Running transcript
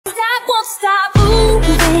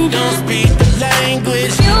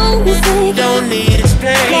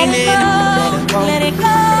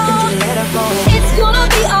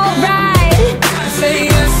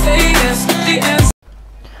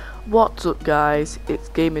What's up guys, it's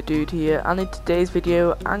Gamer Dude here, and in today's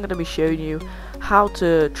video I'm going to be showing you how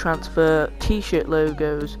to transfer t-shirt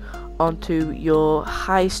logos onto your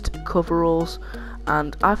Heist coveralls,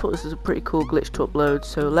 and I thought this was a pretty cool glitch to upload,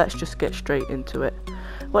 so let's just get straight into it.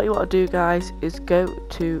 What you want to do guys is go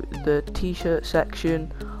to the t-shirt section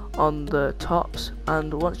on the tops,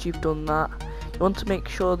 and once you've done that you want to make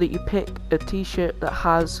sure that you pick a t-shirt that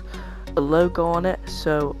has a logo on it.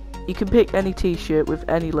 So you can pick any t-shirt with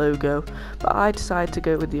any logo, but I decided to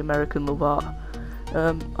go with the American Love Art.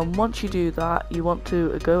 And once you do that, you want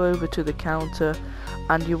to go over to the counter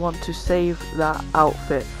and you want to save that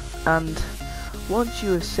outfit. And once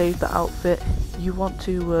you have saved the outfit, you want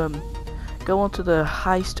to go onto the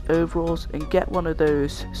Heist overalls and get one of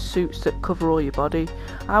those suits that cover all your body.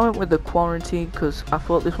 I went with the Quarantine because I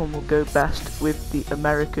thought this one would go best with the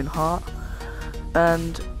American heart.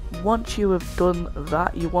 And once you have done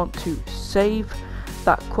that, you want to save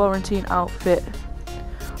that Quarantine outfit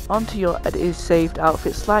onto your saved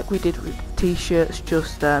outfits like we did with t-shirts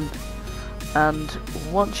just then. And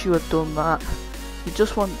once you have done that, you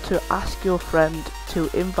just want to ask your friend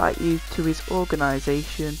to invite you to his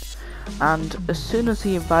organisation, and as soon as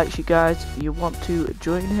he invites you guys, you want to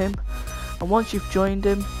join him. And once you've joined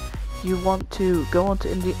him, you want to go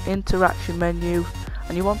onto the interaction menu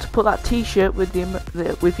and you want to put that t-shirt with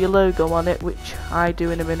your logo on it, which I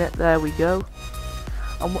do in a minute. There we go.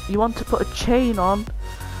 And you want to put a chain on,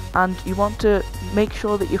 and you want to make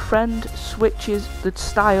sure that your friend switches the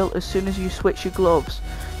style as soon as you switch your gloves.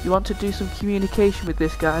 You want to do some communication with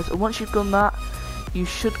this guys, and once you've done that, you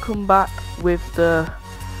should come back with the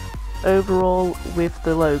overall with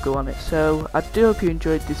the logo on it. So I do hope you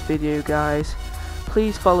enjoyed this video guys.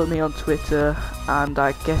 Please follow me on Twitter, and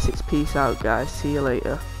I guess it's peace out guys. See you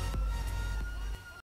later.